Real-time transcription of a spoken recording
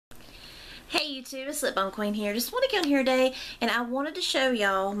Hey YouTube, it's Lip Balm Queen here. Just want to get on here today and I wanted to show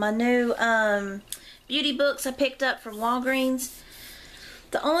y'all my new beauty books I picked up from Walgreens.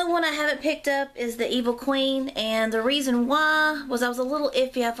 The only one I haven't picked up is The Evil Queen, and the reason why was I was a little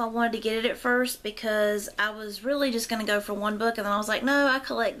iffy if I wanted to get it at first because I was really just going to go for one book, and then I was like, no, I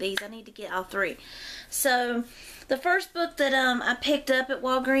collect these. I need to get all three. So the first book that I picked up at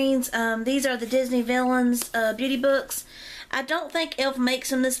Walgreens, these are the Disney Villains beauty books. I don't think Elf makes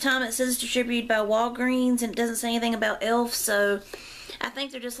them this time. It says it's distributed by Walgreens and it doesn't say anything about Elf, so I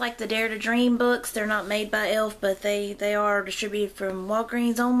think they're just like the Dare to Dream books. They're not made by Elf, but they are distributed from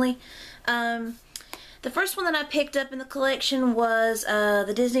Walgreens only. The first one that I picked up in the collection was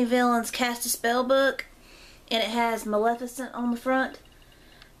the Disney Villains Cast a Spell book, and it has Maleficent on the front.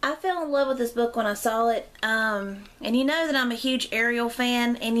 I fell in love with this book when I saw it, and you know that I'm a huge Ariel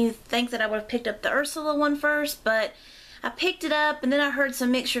fan, and you think that I would have picked up the Ursula one first, but I picked it up, and then I heard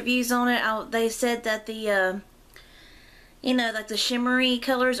some mixed reviews on it. They said that the, you know, like the shimmery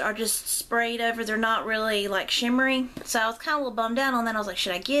colors are just sprayed over. They're not really like shimmery. So I was kind of a little bummed out on that. I was like,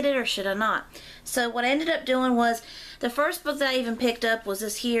 should I get it or should I not? So what I ended up doing was, the first book that I even picked up was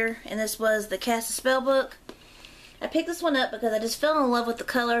this here, and this was the Cast a Spell book. I picked this one up because I just fell in love with the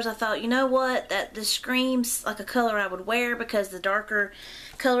colors. I thought, you know what, this screams like a color I would wear, because the darker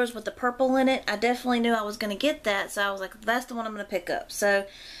colors with the purple in it, I definitely knew I was going to get that. So I was like, that's the one I'm going to pick up. So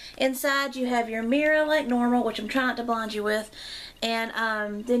inside you have your mirror like normal, which I'm trying not to blind you with,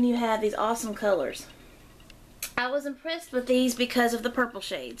 and then you have these awesome colors. I was impressed with these because of the purple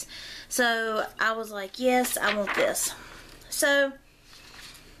shades. So I was like, yes, I want this. So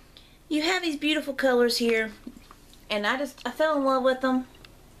you have these beautiful colors here, and I fell in love with them.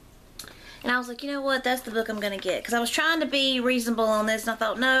 And I was like, you know what, that's the book I'm going to get. Because I was trying to be reasonable on this, and I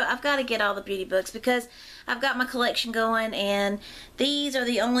thought, no, I've got to get all the beauty books because I've got my collection going, and these are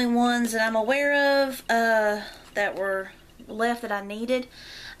the only ones that I'm aware of that were left that I needed.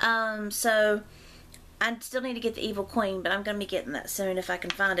 So I still need to get the Evil Queen, but I'm going to be getting that soon if I can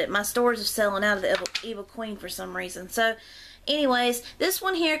find it. My stores are selling out of the Evil Queen for some reason. So anyways, this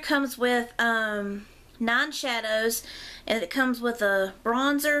one here comes with 9 shadows, and it comes with a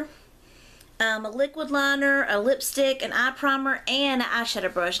bronzer, a liquid liner, a lipstick, an eye primer, and an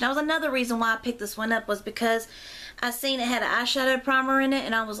eyeshadow brush. And that was another reason why I picked this one up, was because I seen it had an eyeshadow primer in it,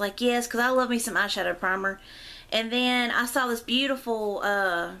 and I was like, yes, because I love me some eyeshadow primer. And then I saw this beautiful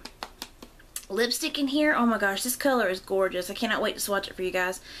lipstick in here. Oh my gosh, this color is gorgeous. I cannot wait to swatch it for you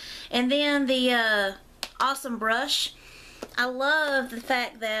guys. And then the awesome brush. I love the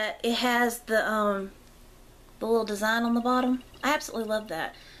fact that it has the little design on the bottom. I absolutely love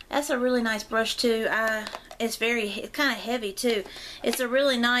that. That's a really nice brush too. It's kind of heavy too. It's a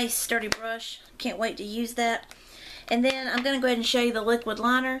really nice sturdy brush. Can't wait to use that. And then I'm going to go ahead and show you the liquid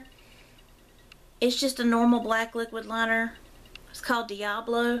liner. It's just a normal black liquid liner. It's called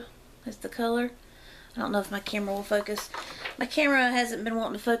Diablo. That's the color. I don't know if my camera will focus. My camera hasn't been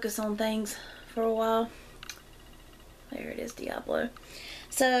wanting to focus on things for a while. There it is, Diablo.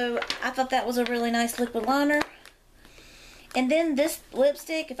 So I thought that was a really nice liquid liner. And then this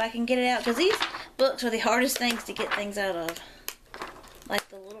lipstick, if I can get it out, because these books are the hardest things to get things out of. Like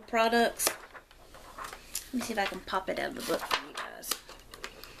the little products. Let me see if I can pop it out of the book for you guys,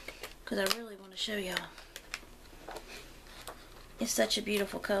 because I really want to show y'all. It's such a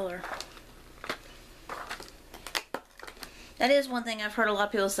beautiful color. That is one thing I've heard a lot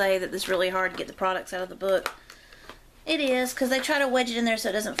of people say, that it's really hard to get the products out of the book. It is, because they try to wedge it in there so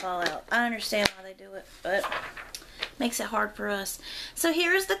it doesn't fall out. I understand why they do it, but makes it hard for us. So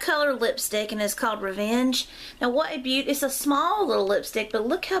here's the color lipstick, and it's called Revenge. Now what a beauty. It's a small little lipstick, but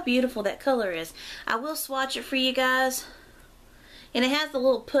look how beautiful that color is. I will swatch it for you guys. And it has the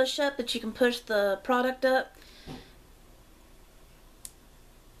little push up that you can push the product up.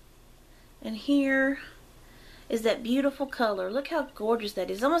 And here is that beautiful color. Look how gorgeous that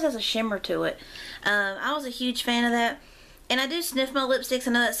is. It almost has a shimmer to it. I was a huge fan of that. And I do sniff my lipsticks.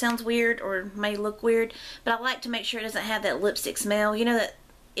 I know that sounds weird or may look weird, but I like to make sure it doesn't have that lipstick smell. You know that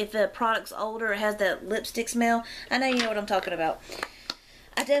if the product's older, it has that lipstick smell. I know you know what I'm talking about.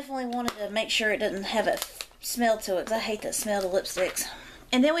 I definitely wanted to make sure it doesn't have a smell to it, because I hate that smell of lipsticks.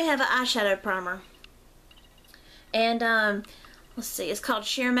 And then we have an eyeshadow primer. And let's see, it's called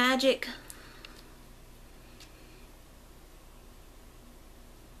Sheer Magic.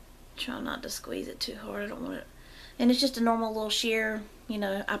 Try not to squeeze it too hard. I don't want it. And it's just a normal little sheer, you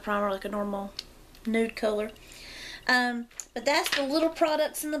know, eye primer, like a normal nude color. But that's the little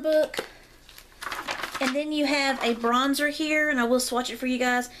products in the book. And then you have a bronzer here, and I will swatch it for you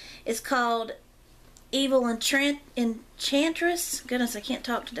guys. It's called Evil Enchantress. Goodness, I can't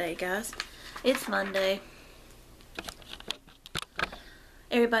talk today, guys. It's Monday.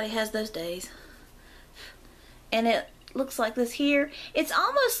 Everybody has those days. And it looks like this here. It's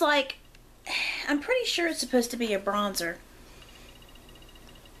almost like, I'm pretty sure it's supposed to be a bronzer.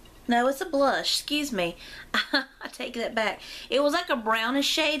 No, it's a blush. Excuse me. I take that back. It was like a brownish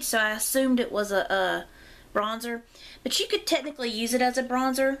shade, so I assumed it was a bronzer. But you could technically use it as a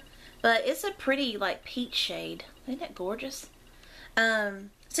bronzer. But it's a pretty, like, peach shade. Isn't that gorgeous?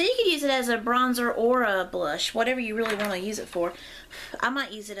 So you could use it as a bronzer or a blush, whatever you really want to use it for. I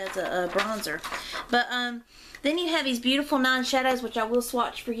might use it as a bronzer. But then you have these beautiful 9 shadows, which I will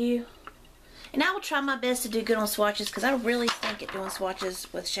swatch for you. And I will try my best to do good on swatches, because I really stink at doing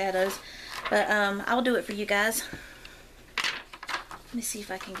swatches with shadows. But I will do it for you guys. Let me see if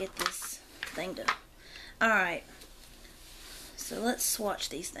I can get this thing to... Alright. So let's swatch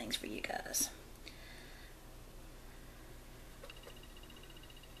these things for you guys.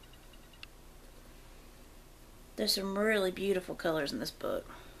 There's some really beautiful colors in this book.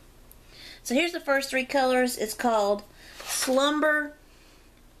 So here's the first 3 colors. It's called Slumber,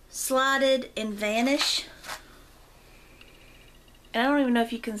 Slided, and Vanish. And I don't even know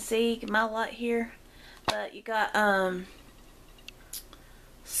if you can see my light here, but you got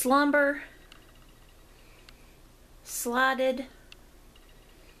Slumber, Slided,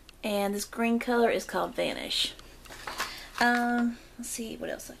 and this green color is called Vanish. Let's see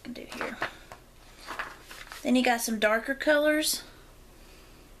what else I can do here. Then you got some darker colors.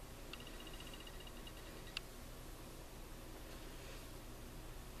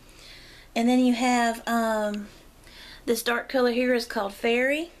 And then you have this dark color here is called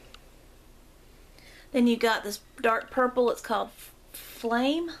Fairy. Then you got this dark purple, it's called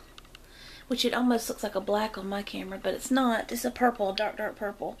Flame, which it almost looks like a black on my camera, but it's not. It's a purple, dark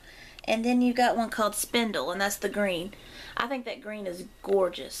purple. And then you got one called Spindle, and that's the green. I think that green is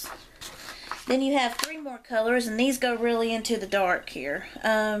gorgeous. Then you have 3 more colors, and these go really into the dark here.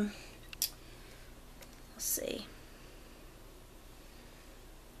 Let's see.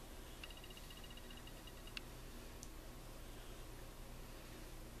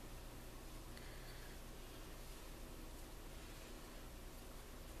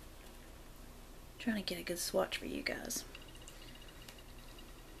 Trying to get a good swatch for you guys.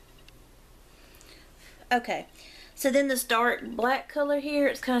 Okay, so then this dark black color here,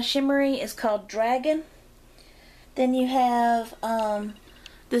 it's kind of shimmery, it's called Dragon. Then you have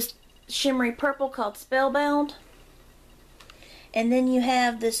this shimmery purple called Spellbound. And then you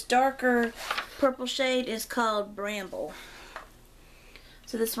have this darker purple shade is called Bramble.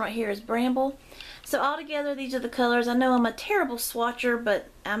 So this one right here is Bramble. So altogether, these are the colors. I know I'm a terrible swatcher, but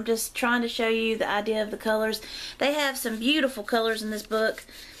I'm just trying to show you the idea of the colors. They have some beautiful colors in this book.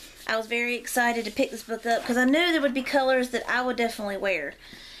 I was very excited to pick this book up because I knew there would be colors that I would definitely wear.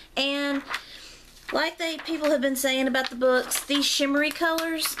 And like people have been saying about the books, these shimmery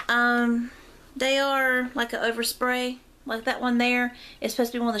colors, they are like an overspray. Like that one there is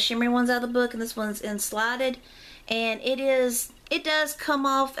supposed to be one of the shimmery ones out of the book, and this one's in Slided. And it does come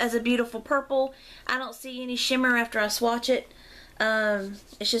off as a beautiful purple. I don't see any shimmer after I swatch it.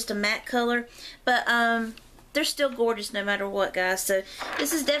 It's just a matte color. But they're still gorgeous no matter what, guys. So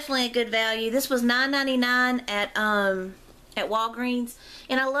this is definitely a good value. This was $9.99 at Walgreens.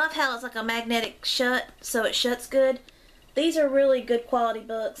 And I love how it's like a magnetic shut, so it shuts good. These are really good quality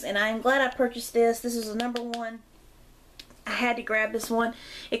books, and I'm glad I purchased this. This is a #1. I had to grab this one.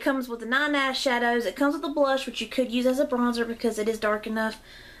 It comes with the 9 eyeshadows. It comes with a blush, which you could use as a bronzer because it is dark enough.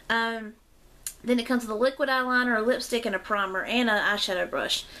 Then it comes with a liquid eyeliner, a lipstick, and a primer, and an eyeshadow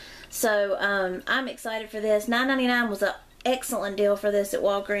brush. So I'm excited for this. $9.99 was an excellent deal for this at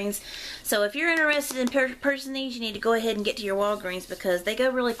Walgreens. So if you're interested in purchasing these, you need to go ahead and get to your Walgreens because they go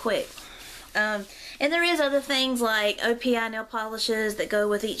really quick. And there is other things like OPI nail polishes that go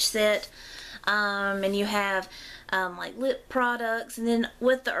with each set. And you have like lip products, and then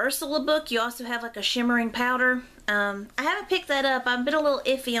with the Ursula book you also have like a shimmering powder. I haven't picked that up. I've been a little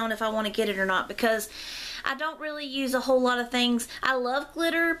iffy on if I want to get it or not because I don't really use a whole lot of things. I love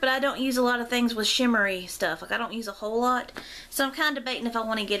glitter, but I don't use a lot of things with shimmery stuff. Like I don't use a whole lot, so I'm kind of debating if I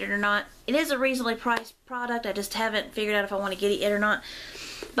want to get it or not. It is a reasonably priced product. I just haven't figured out if I want to get it or not.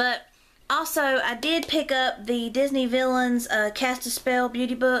 But also, I did pick up the Disney Villains Cast a Spell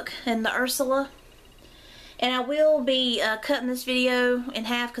beauty book and the Ursula. And I will be cutting this video in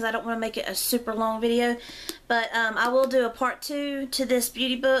half because I don't want to make it a super long video. But I will do a part 2 to this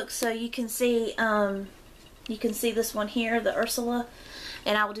beauty book, so you can see this one here, the Ursula.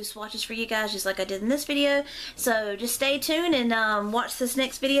 And I will do swatches for you guys just like I did in this video. So just stay tuned and watch this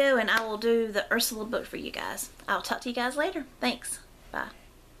next video, and I will do the Ursula book for you guys. I'll talk to you guys later. Thanks. Bye.